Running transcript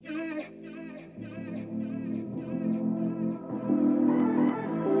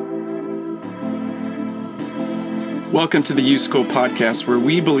Welcome to the U School Podcast, where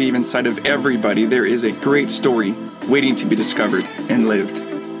we believe inside of everybody there is a great story waiting to be discovered and lived.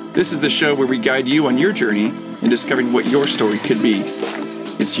 This is the show where we guide you on your journey in discovering what your story could be.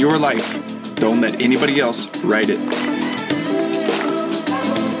 It's your life. Don't let anybody else write it.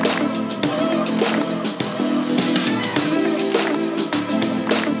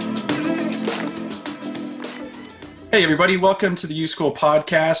 Hey everybody, welcome to the U School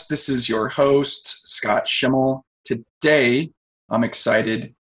Podcast. This is your host, Scott Schimmel. Today, I'm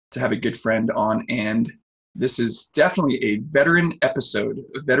excited to have a good friend on, and this is definitely a veteran episode,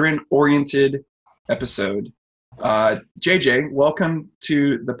 a veteran-oriented episode. JJ, welcome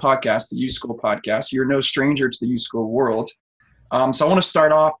to the podcast, the U School Podcast. You're no stranger to the U School world. So I want to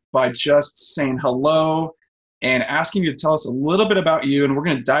start off by just saying hello and asking you to tell us a little bit about you, and we're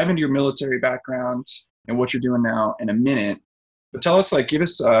going to dive into your military background and what you're doing now in a minute. But tell us, give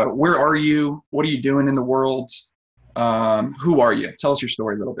us, where are you? What are you doing in the world? Who are you? Tell us your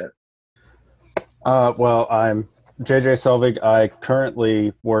story a little bit. Well, I'm JJ Selvig. I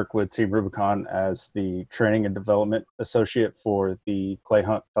currently work with Team Rubicon as the Training and Development Associate for the Clay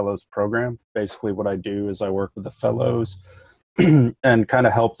Hunt Fellows Program. Basically, what I do is I work with the fellows and kind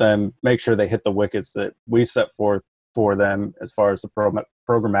of help them make sure they hit the wickets that we set forth for them as far as the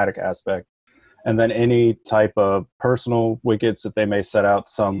programmatic aspect. And then any type of personal wickets that they may set out.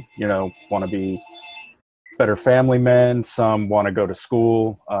 Some, want to be better family men. Some want to go to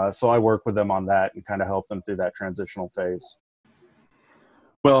school. So I work with them on that and kind of help them through that transitional phase.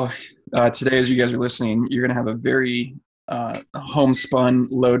 Well, today, as you guys are listening, you're going to have a very homespun,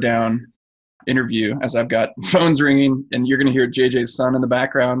 low-down interview as I've got phones ringing, and you're going to hear JJ's son in the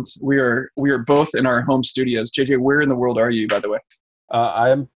background. We are both in our home studios. JJ, where in the world are you, by the way?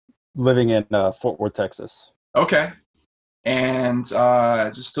 I'm living in Fort Worth, Texas. Okay. And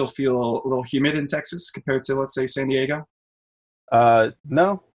does it still feel a little humid in Texas compared to, let's say, San Diego?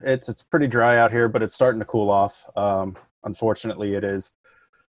 No, it's pretty dry out here, but it's starting to cool off. Unfortunately, it is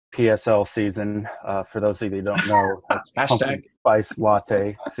PSL season. For those of you who don't know, it's pumpkin spice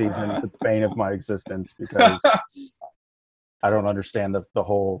latte season, the bane of my existence, because I don't understand the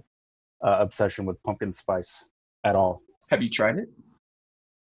whole obsession with pumpkin spice at all. Have you tried it?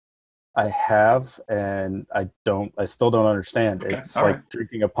 I have, and I still don't understand. Okay. It's like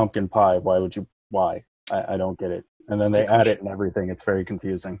drinking a pumpkin pie. Why? I don't get it. And then they add it and everything. It's very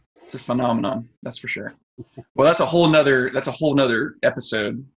confusing. It's a phenomenon, that's for sure. Well, that's a whole nother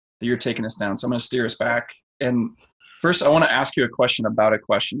episode that you're taking us down. So I'm going to steer us back. And first, I want to ask you a question about a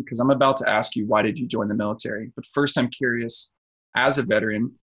question, because I'm about to ask you, why did you join the military? But first, I'm curious, as a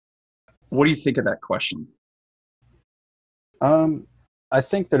veteran, what do you think of that question? I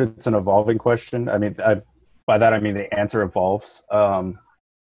think that it's an evolving question. I mean, by that I mean the answer evolves. And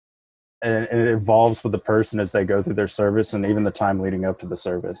it evolves with the person as they go through their service and even the time leading up to the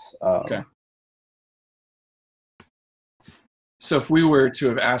service. Okay. So if we were to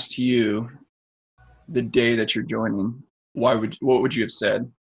have asked you the day that you're joining, what would you have said?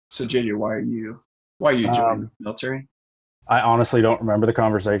 So JJ, why are you joining the military? I honestly don't remember the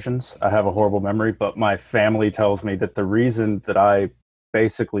conversations. I have a horrible memory, but my family tells me that the reason that I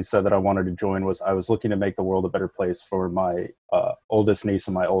basically said that I wanted to join was I was looking to make the world a better place for my oldest niece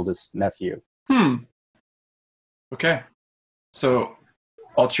and my oldest nephew. Okay. So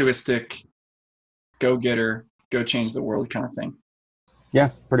altruistic, go-getter, go change the world kind of thing. Yeah,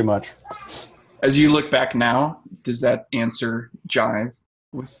 pretty much. As you look back now, does that answer jive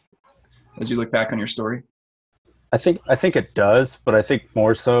with, as you look back on your story? I think it does, but I think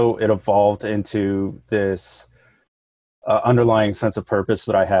more so it evolved into this underlying sense of purpose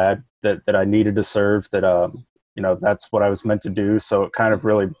that I had, that I needed to serve, that that's what I was meant to do. So it kind of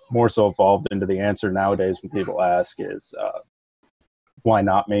really more so evolved into the answer nowadays when people ask is, why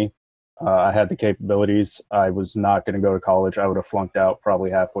not me? I had the capabilities. I was not going to go to college. I would have flunked out probably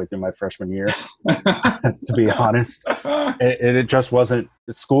halfway through my freshman year, to be honest. It just wasn't,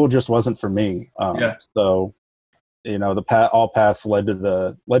 school just wasn't for me. So, all paths led to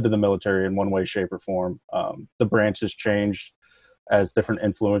the military in one way, shape, or form. The branches changed as different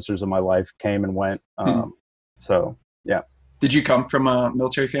influencers in my life came and went. So, yeah. Did you come from a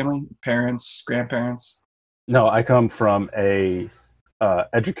military family? Parents, grandparents? No, I come from a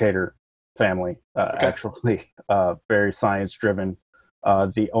educator family, actually, very science-driven.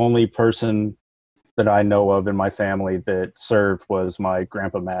 The only person that I know of in my family that served was my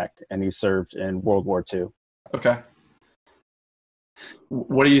grandpa Mac, and he served in World War II. Okay.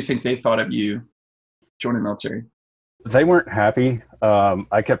 What do you think they thought of you joining the military? They weren't happy.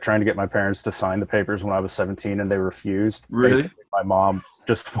 I kept trying to get my parents to sign the papers when I was 17, and they refused. Really? Basically, my mom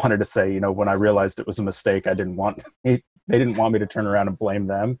just wanted to say, when I realized it was a mistake, they didn't want me to turn around and blame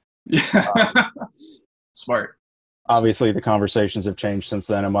them. Yeah. Smart. Obviously, the conversations have changed since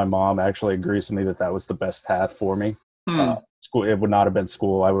then, and my mom actually agrees with me that that was the best path for me. School, it would not have been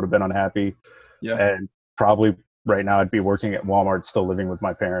school. I would have been unhappy, Yeah. and probably right now I'd be working at Walmart, still living with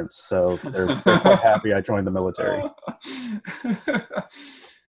my parents. So they're quite happy I joined the military.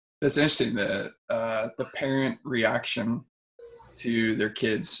 That's interesting. The parent reaction to their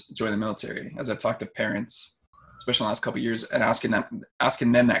kids joining the military. As I've talked to parents, especially in the last couple of years, and asking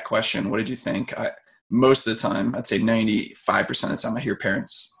them that question, what did you think? Most of the time, I'd say 95% of the time, I hear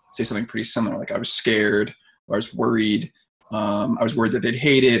parents say something pretty similar. Like, I was scared, or I was worried. I was worried that they'd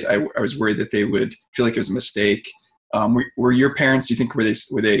hate it. I was worried that they would feel like it was a mistake. Were your parents, do you think, were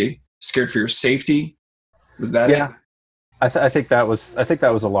they scared for your safety? Was that it? I think that was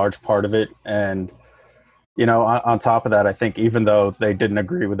a large part of it. And on top of that, I think even though they didn't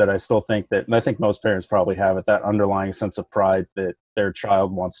agree with it, I still think that, and I think most parents probably have it, that underlying sense of pride that their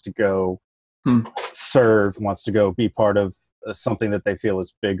child wants to go serve, wants to go be part of something that they feel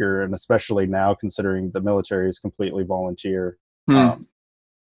is bigger. And especially now, considering the military is completely volunteer, I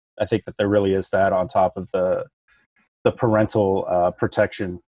think that there really is that, on top of the parental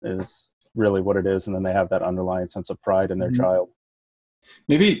protection is really what it is. And then they have that underlying sense of pride in their child.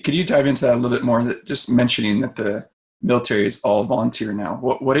 Maybe could you dive into that a little bit more? Just mentioning that the military is all volunteer now.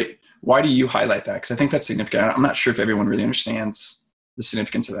 Why do you highlight that? Because I think that's significant. I'm not sure if everyone really understands the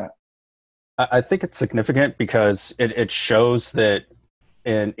significance of that. I think it's significant because it shows that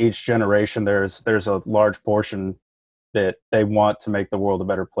in each generation there's a large portion that they want to make the world a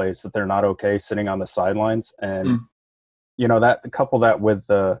better place, that they're not okay sitting on the sidelines. And that, couple that with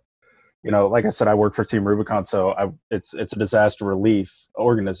the like I said, I work for Team Rubicon, so it's a disaster relief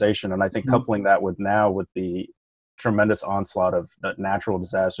organization, and I think coupling that with the tremendous onslaught of natural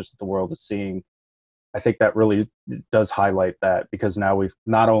disasters that the world is seeing, I think that really does highlight that, because now we've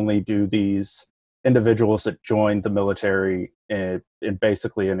not only do these individuals that joined the military in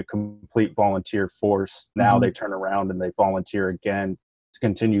basically in a complete volunteer force, now they turn around and they volunteer again to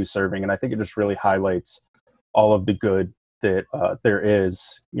continue serving, and I think it just really highlights all of the good that there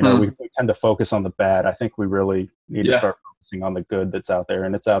is. We tend to focus on the bad. I think we really need to start focusing on the good that's out there,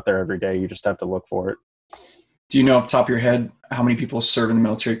 and it's out there every day. You just have to look for it. Do you know off the top of your head how many people serve in the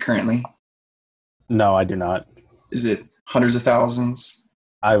military currently? No, I do not. Is it hundreds of thousands?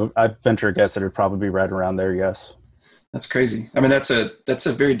 I venture a guess that it'd probably be right around there. Yes. That's crazy. I mean, that's a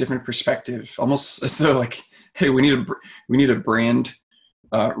very different perspective. Almost as though, like, hey, we need a brand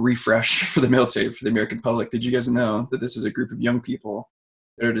refresh for the military, for the American public. Did you guys know that this is a group of young people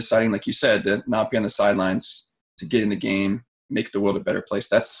that are deciding, like you said, to not be on the sidelines, to get in the game, make the world a better place?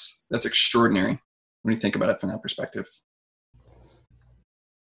 That's extraordinary when you think about it from that perspective.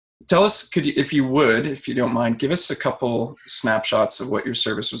 Tell us, if you don't mind, give us a couple snapshots of what your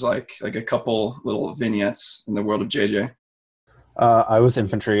service was like a couple little vignettes in the world of JJ. I was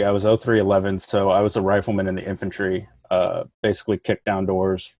infantry. I was 0311, so I was a rifleman in the infantry. Basically kicked down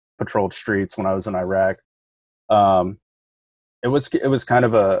doors, patrolled streets when I was in Iraq. It was kind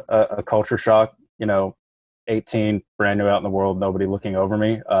of a culture shock, 18, brand new out in the world, nobody looking over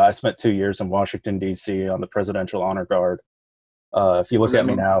me. I spent 2 years in Washington, D.C. on the Presidential Honor Guard. If you look at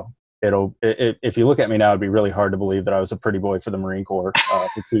me now, if you look at me now, it'd be really hard to believe that I was a pretty boy for the Marine Corps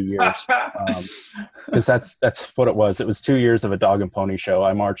for 2 years. Because that's what it was. It was 2 years of a dog and pony show.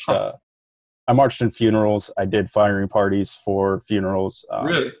 I marched in funerals. I did firing parties for funerals.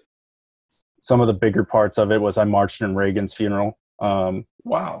 Really? Some of the bigger parts of it was I marched in Reagan's funeral.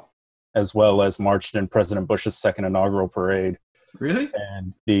 Wow. As well as marched in President Bush's second inaugural parade. Really?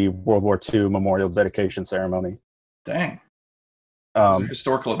 And the World War II memorial dedication ceremony. Dang. Those are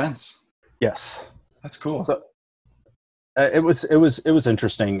historical events. Yes. That's cool. So, it was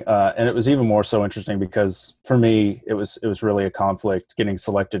interesting, and it was even more so interesting because for me it was really a conflict getting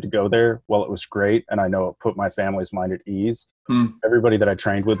selected to go there. Well, it was great, and I know it put my family's mind at ease. Everybody that I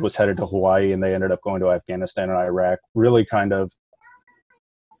trained with was headed to Hawaii, and they ended up going to Afghanistan and Iraq. Really, kind of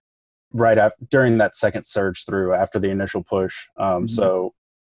right after, during that second surge through after the initial push. So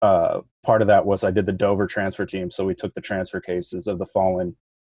part of that was I did the Dover transfer team, so we took the transfer cases of the fallen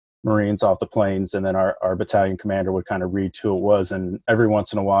Marines off the planes, and then our battalion commander would kind of read who it was, and every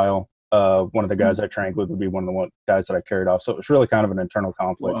once in a while one of the guys I trained with would be one of the guys that I carried off. So it was really kind of an internal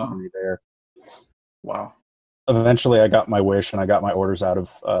conflict for me there. Wow. Eventually I got my wish and I got my orders out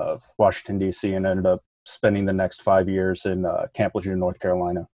of Washington, D.C. and ended up spending the next 5 years in Camp Lejeune, North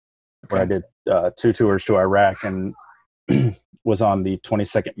Carolina, where I did 2 tours to Iraq and was on the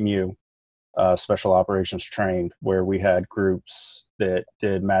 22nd MEU, special operations trained, where we had groups that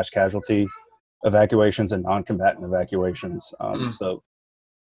did mass casualty evacuations and non-combatant evacuations. So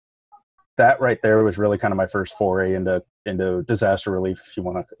that right there was really kind of my first foray into disaster relief, if you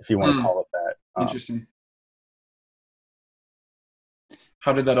want to call it that. Interesting.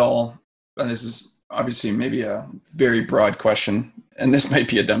 How did that all? And this is obviously maybe a very broad question, and this might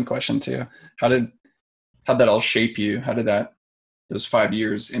be a dumb question too. How'd that all shape you? How did those 5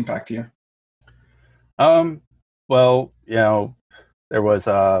 years impact you? Well, there was,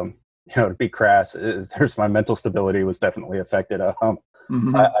 to be crass, there's my mental stability was definitely affected.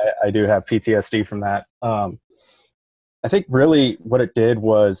 Mm-hmm. I do have PTSD from that. I think really what it did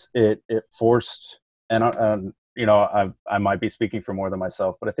was it forced, and I might be speaking for more than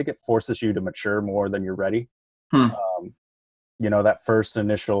myself, but I think it forces you to mature more than you're ready. That first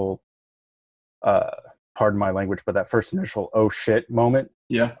initial, pardon my language, but that first initial oh shit moment,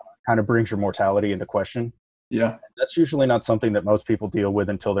 kind of brings your mortality into question. Yeah, that's usually not something that most people deal with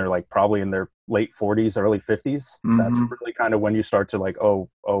until they're like probably in their late 40s, early 50s. Mm-hmm. That's really kind of when you start to like, I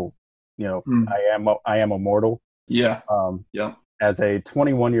am immortal. Yeah. As a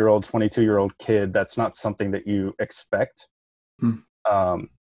 21-year-old, 22-year-old kid, that's not something that you expect.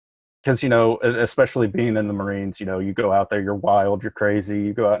 Because especially being in the Marines, you go out there, you're wild, you're crazy,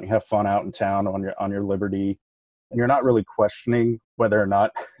 you go out and you have fun out in town on your liberty, and you're not really questioning whether or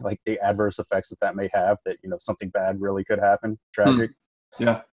not like the adverse effects that may have, that something bad really could happen, tragic.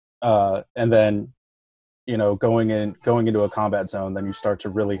 And then going into a combat zone, then you start to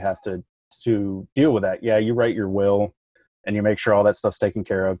really have to deal with that. You write your will and you make sure all that stuff's taken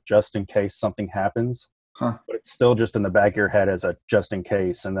care of just in case something happens. But it's still just in the back of your head as a just in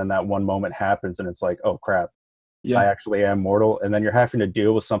case. And then that one moment happens and it's like, oh crap, I actually am mortal. And then you're having to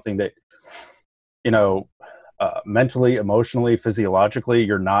deal with something that, mentally, emotionally, physiologically,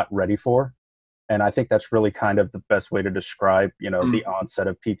 you're not ready for. And I think that's really kind of the best way to describe, the onset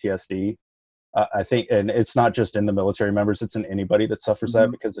of PTSD. I think, and it's not just in the military members, it's in anybody that suffers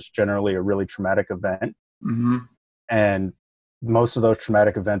that, because it's generally a really traumatic event. And most of those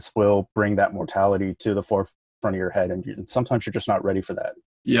traumatic events will bring that mortality to the forefront of your head. And sometimes you're just not ready for that.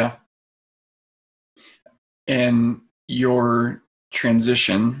 Yeah. And your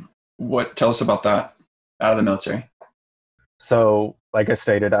transition, tell us about that out of the military. So, like I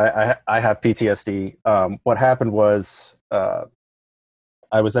stated, I have PTSD. What happened was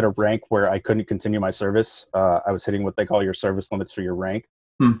I was at a rank where I couldn't continue my service. I was hitting what they call your service limits for your rank.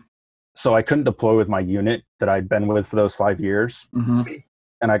 So I couldn't deploy with my unit that I'd been with for those 5 years.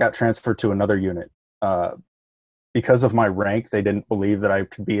 And I got transferred to another unit. Because of my rank, they didn't believe that I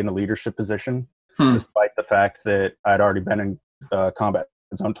could be in a leadership position, despite the fact that I'd already been in combat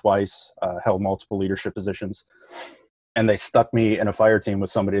zone twice, held multiple leadership positions. And they stuck me in a fire team with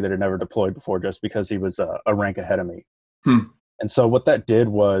somebody that had never deployed before just because he was a rank ahead of me. And so what that did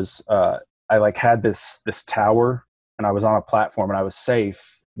was I like had this tower, and I was on a platform, and I was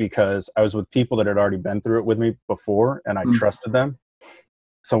safe because I was with people that had already been through it with me before, and I trusted them.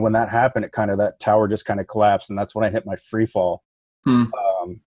 So when that happened, that tower just kind of collapsed, and that's when I hit my free fall.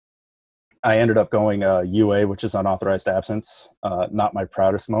 I ended up going UA, which is unauthorized absence. Not my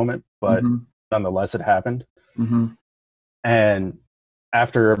proudest moment, but nonetheless, it happened. And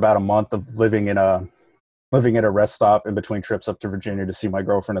after about a month of living at a rest stop in between trips up to Virginia to see my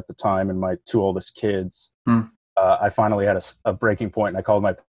girlfriend at the time and my 2 oldest kids, I finally had a breaking point, and I called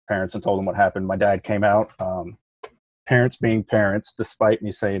my parents and told them what happened. My dad came out. Parents being parents, despite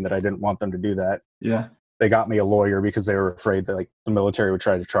me saying that I didn't want them to do that. They got me a lawyer because they were afraid that the military would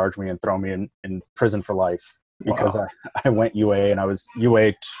try to charge me and throw me in prison for life, because I went UA, and I was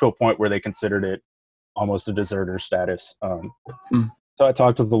UA to a point where they considered it almost a deserter status. So I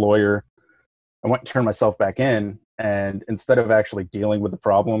talked to the lawyer. I went and turned myself back in, and instead of actually dealing with the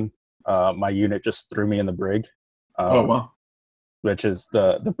problem, my unit just threw me in the brig. Which is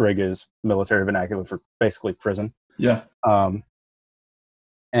the brig is military vernacular for basically prison.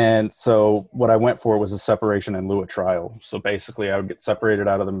 And so what I went for was a separation in lieu of trial. So basically I would get separated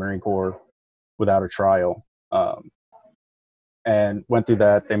out of the Marine Corps without a trial. And went through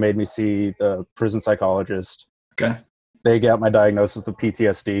that. They made me see the prison psychologist. They got my diagnosis with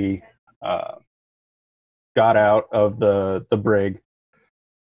PTSD. Got out of the brig.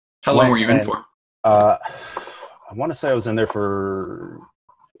 How long were you in for? I want to say I was in there for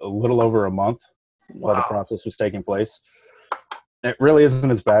a little over a month while the process was taking place. It really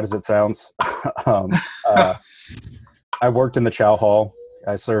isn't as bad as it sounds. I worked in the chow hall.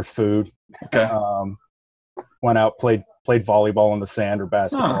 I served food. Went out, played volleyball in the sand or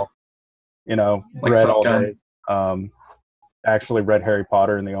basketball. Like read all day. actually read Harry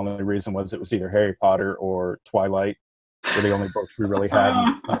Potter, and the only reason was it was either Harry Potter or Twilight were the only books we really had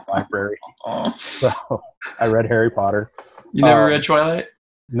in the library. So I read Harry Potter. You never read Twilight?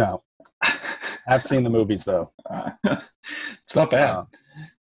 No. I've seen the movies, though. It's not bad.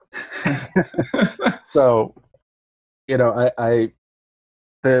 So, you know,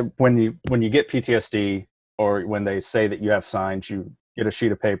 when you get PTSD, or when they say that you have signs, you get a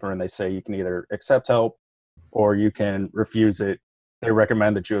sheet of paper and they say you can either accept help or you can refuse it. They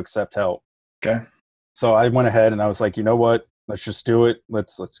recommend that you accept help. Okay. So I went ahead and I was like, you know what? Let's just do it.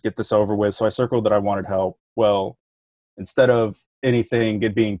 Let's get this over with. So I circled that I wanted help. Well, instead of anything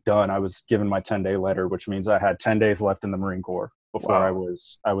being done, I was given my 10-day letter, which means I had 10 days left in the Marine Corps before I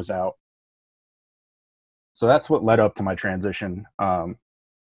was out. So that's what led up to my transition.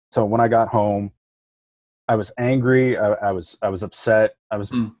 So when I got home, I was angry. I was upset. I was,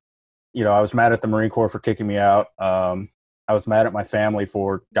 I was mad at the Marine Corps for kicking me out. I was mad at my family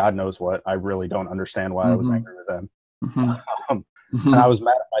for God knows what. I really don't understand why I was angry with them. And I was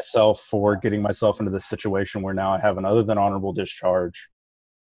mad at myself for getting myself into this situation where now I have an other than honorable discharge,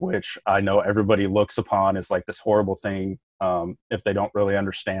 which I know everybody looks upon as like this horrible thing. If they don't really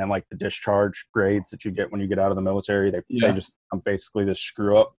understand like the discharge grades that you get when you get out of the military, they just basically this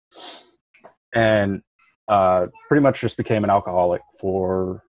screw up. And pretty much just became an alcoholic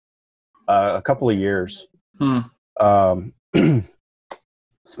for a couple of years.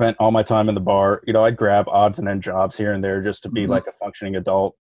 Spent all my time in the bar. I'd grab odds and end jobs here and there just to be like a functioning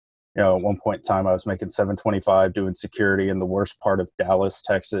adult. At one point in time, I was making $725 doing security in the worst part of Dallas,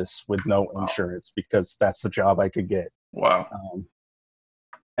 Texas, with no insurance because that's the job I could get. Wow.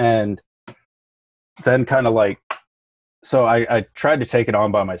 And then kind of like, so I tried to take it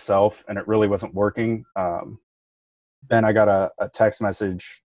on by myself and it really wasn't working. Then I got a text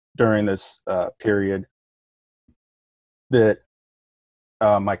message during this period that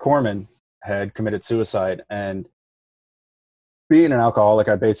my corpsman had committed suicide. And being an alcoholic,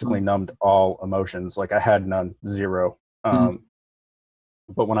 I basically numbed all emotions. Like I had none, zero.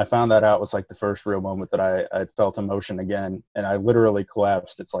 But when I found that out, it was like the first real moment that I felt emotion again. And I literally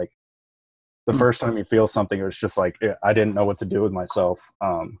collapsed. It's like the first time you feel something, it was just like, I didn't know what to do with myself.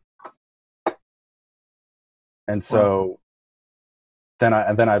 And so then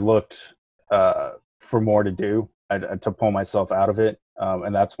I looked for more to do to pull myself out of it.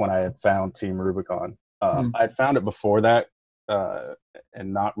 And that's when I had found Team Rubicon. I'd found it before that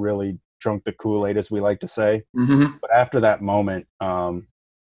and not really drunk the Kool-Aid, as we like to say. But after that moment,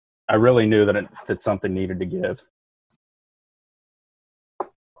 I really knew that something needed to give.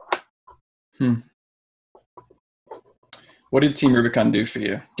 What did Team Rubicon do for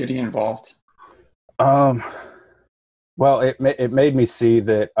you, getting involved? Well, it made me see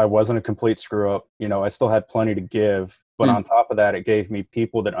that I wasn't a complete screw up. I still had plenty to give, but on top of that, it gave me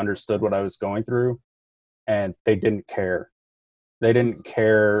people that understood what I was going through, and they didn't care. They didn't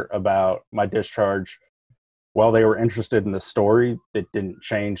care about my discharge. While they were interested in the story, it didn't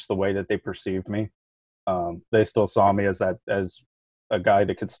change the way that they perceived me. They still saw me as a guy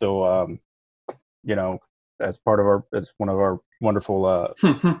that could still, as one of our wonderful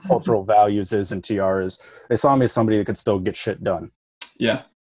cultural values is in TR is they saw me as somebody that could still get shit done. Yeah.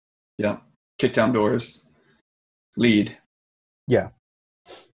 Kick down doors, lead. Yeah.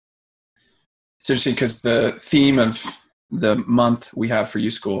 It's interesting because the theme of the month we have for U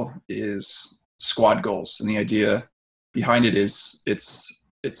School is squad goals, and the idea behind it is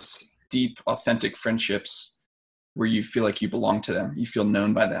it's deep, authentic friendships where you feel like you belong to them, you feel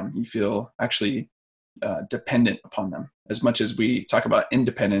known by them, you feel actually dependent upon them. As much as we talk about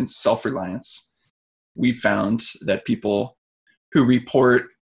independence, self-reliance, we found that people who report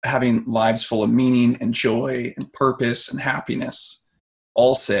having lives full of meaning and joy and purpose and happiness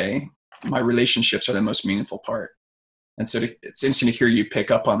all say my relationships are the most meaningful part. And so it's interesting to hear you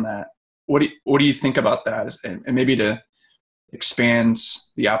pick up on that. What do you think about that? And maybe to expand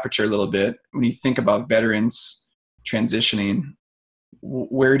the aperture a little bit, when you think about veterans transitioning,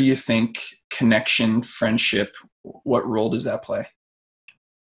 where do you think connection, friendship, what role does that play?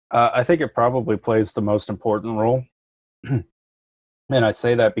 I think it probably plays the most important role. And I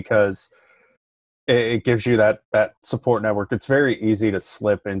say that because it gives you that support network. It's very easy to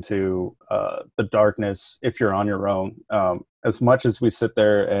slip into the darkness if you're on your own. As much as we sit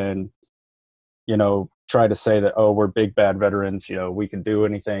there and, try to say that, oh, we're big bad veterans, we can do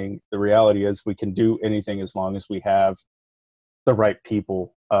anything. The reality is we can do anything as long as we have the right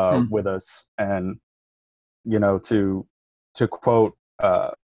people with us. And, to quote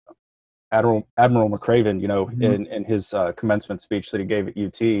Admiral McCraven, in his commencement speech that he gave at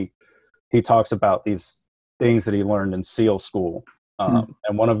UT, he talks about these things that he learned in SEAL school.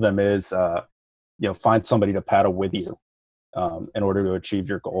 And one of them is, find somebody to paddle with you in order to achieve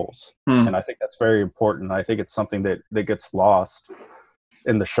your goals. And I think that's very important. I think it's something that gets lost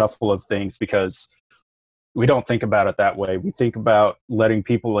in the shuffle of things because we don't think about it that way. We think about letting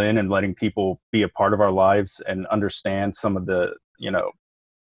people in and letting people be a part of our lives and understand some of the,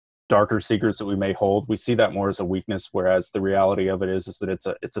 darker secrets that we may hold. We see that more as a weakness, whereas the reality of it is that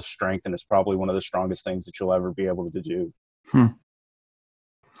it's a strength, and it's probably one of the strongest things that you'll ever be able to do.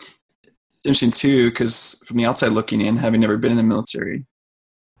 It's interesting too, because from the outside looking in, having never been in the military,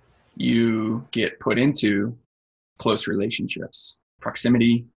 you get put into close relationships,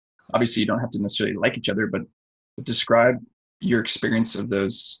 proximity. Obviously, you don't have to necessarily like each other, but describe your experience of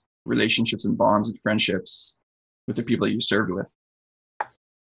those relationships and bonds and friendships with the people that you served with.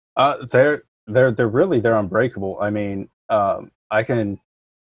 They're unbreakable. I mean, I can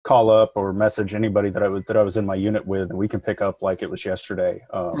call up or message anybody that I was in my unit with, and we can pick up like it was yesterday.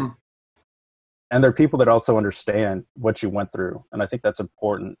 And they're people that also understand what you went through, and I think that's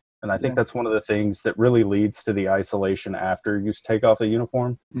important. And I think that's one of the things that really leads to the isolation after you take off the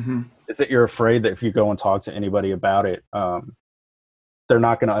uniform, is that you're afraid that if you go and talk to anybody about it, they're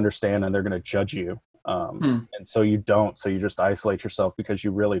not going to understand and they're going to judge you. And so you don't. So you just isolate yourself because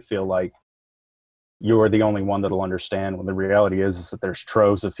you really feel like you are the only one that'll understand, when the reality is that there's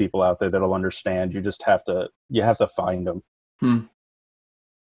troves of people out there that'll understand. You just have to find them.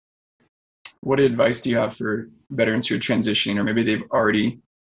 What advice do you have for veterans who are transitioning, or maybe they've already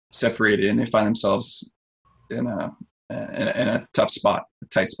separated and they find themselves in a tough spot, a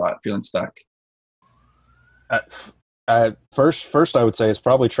tight spot, feeling stuck? First, I would say is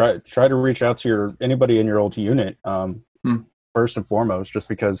probably try to reach out to anybody in your old unit. First and foremost, just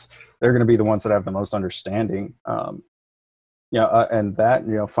because they're going to be the ones that have the most understanding. And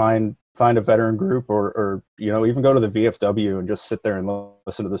that, find a veteran group or even go to the VFW and just sit there and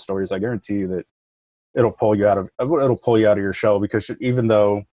listen to the stories. I guarantee you that it'll pull you out of your shell, because even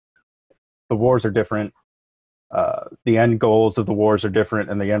though the wars are different, the end goals of the wars are different,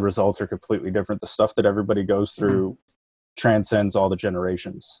 and the end results are completely different. The stuff that everybody goes through transcends all the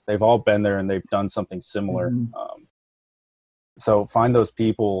generations. They've all been there and they've done something similar. So find those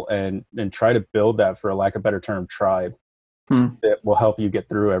people and try to build that, for a lack of a better term, tribe that will help you get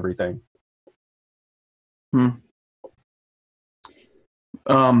through everything. You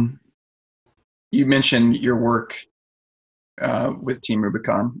mentioned your work with Team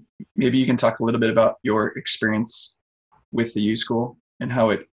Rubicon. Maybe you can talk a little bit about your experience with the U School and how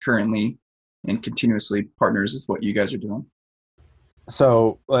it currently and continuously partners with what you guys are doing.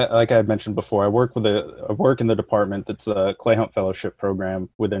 So, like I had mentioned before, I work in the department that's a Clay Hunt Fellowship program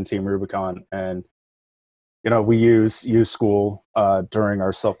within Team Rubicon, and we use U School during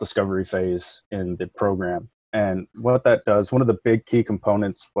our self-discovery phase in the program. And what that does, one of the big key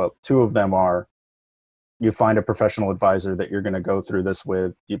components, well, two of them are, you find a professional advisor that you're going to go through this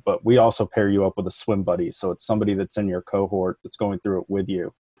with, but we also pair you up with a swim buddy. So it's somebody that's in your cohort that's going through it with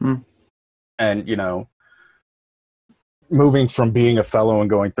you. And, moving from being a fellow and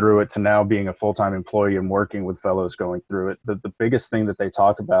going through it to now being a full-time employee and working with fellows going through it, the biggest thing that they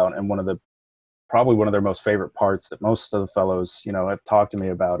talk about, and probably one of their most favorite parts that most of the fellows, have talked to me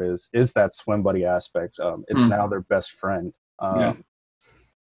about is that swim buddy aspect. It's now their best friend.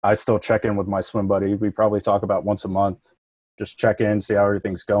 I still check in with my swim buddy. We probably talk about once a month, just check in, see how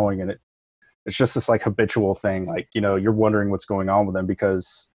everything's going. And it's just this like habitual thing. Like, you're wondering what's going on with them,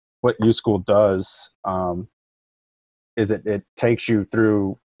 because what U School does is it takes you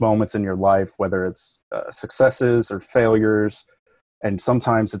through moments in your life, whether it's successes or failures. And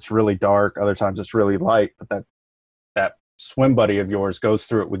sometimes it's really dark, other times it's really light, but that swim buddy of yours goes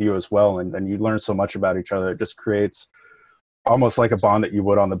through it with you as well. And then you learn so much about each other. It just creates almost like a bond that you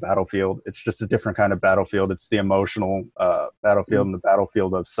would on the battlefield. It's just a different kind of battlefield. It's the emotional battlefield and the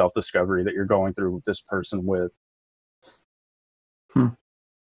battlefield of self-discovery that you're going through with this person with. Do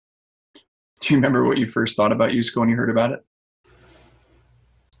you remember what you first thought about U School when you heard about it?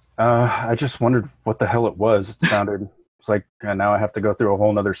 I just wondered what the hell it was. It sounded, it's like now I have to go through a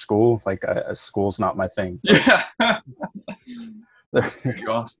whole nother school. Like school's not my thing. Yeah. Let's get you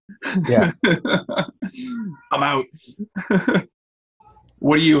off. Yeah. I'm out.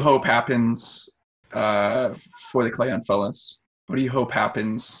 What do you hope happens for the Clay Hunt fellas? What do you hope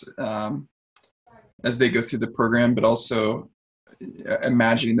happens as they go through the program, but also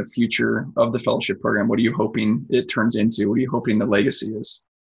imagining the future of the fellowship program? What are you hoping it turns into? What are you hoping the legacy is?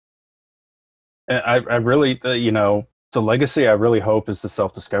 I really, the legacy I really hope is the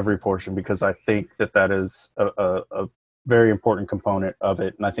self-discovery portion, because I think that is a very important component of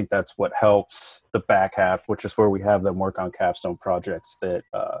it. And I think that's what helps the back half, which is where we have them work on capstone projects that,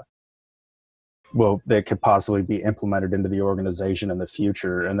 that could possibly be implemented into the organization in the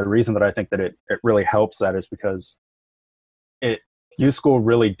future. And the reason that I think that it really helps that is because U School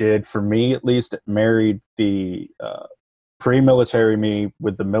really did, for me at least, it married the pre-military me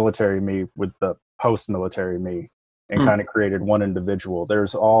with the military me with the post-military me, and kind of created one individual.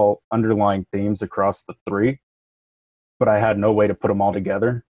 There's all underlying themes across the three, but I had no way to put them all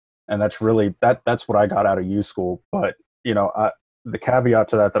together. And that's really, that's what I got out of U School. But, the caveat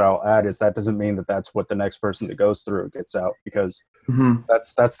to that I'll add is that doesn't mean that that's what the next person that goes through it gets out, because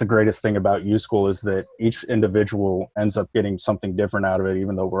that's the greatest thing about U School, is that each individual ends up getting something different out of it,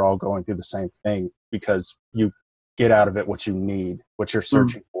 even though we're all going through the same thing, because you get out of it what you need, what you're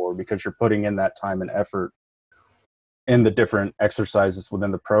searching for, because you're putting in that time and effort in the different exercises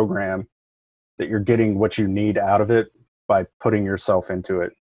within the program, that you're getting what you need out of it by putting yourself into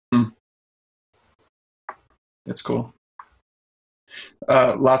it. That's cool.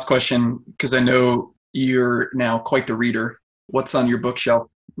 Last question, because I know you're now quite the reader. What's on your bookshelf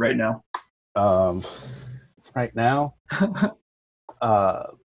right now? Right now, the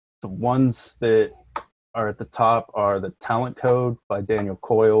ones that are at the top are The Talent Code by Daniel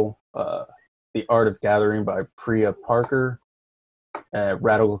Coyle, The Art of Gathering by Priya Parker,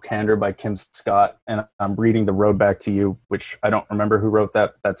 Radical Candor by Kim Scott, and I'm reading The Road Back to You, which I don't remember who wrote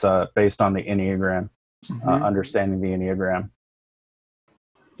that. That's based on the Enneagram, understanding the Enneagram.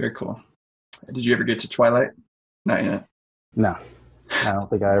 Very cool. Did you ever get to Twilight? Not yet. No, I don't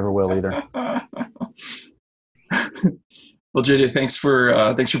think I ever will either. Well, JJ, thanks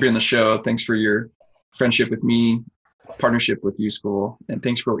for being on the show. Thanks for your friendship with me, partnership with U School, and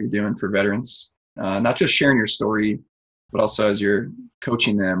thanks for what you're doing for veterans. Not just sharing your story, but also as you're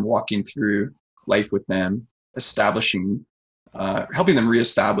coaching them, walking through life with them, establishing, helping them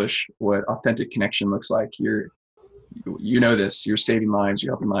reestablish what authentic connection looks like. You're saving lives,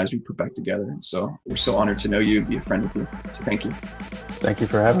 you're helping lives be put back together. And so we're so honored to know you, be a friend with you. So thank you. Thank you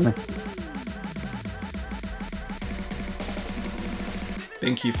for having me.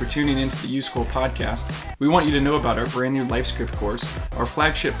 Thank you for tuning into the U School podcast. We want you to know about our brand new LifeScript course. Our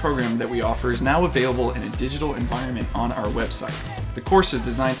flagship program that we offer is now available in a digital environment on our website. The course is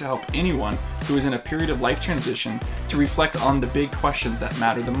designed to help anyone who is in a period of life transition to reflect on the big questions that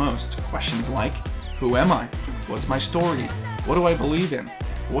matter the most. Questions like, who am I? What's my story? What do I believe in?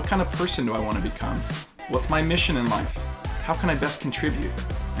 What kind of person do I want to become? What's my mission in life? How can I best contribute?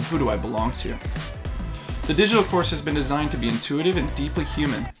 And who do I belong to? The digital course has been designed to be intuitive and deeply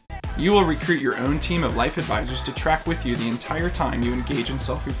human. You will recruit your own team of life advisors to track with you the entire time you engage in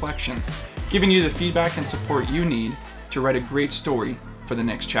self-reflection, giving you the feedback and support you need to write a great story for the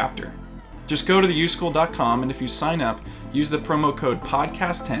next chapter. Just go to theuschool.com, and if you sign up, use the promo code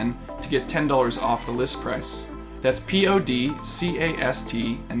PODCAST10 to get $10 off the list price. That's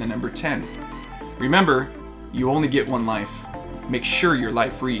PODCAST and the number 10. Remember, you only get one life. Make sure your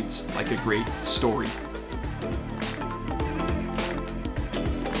life reads like a great story.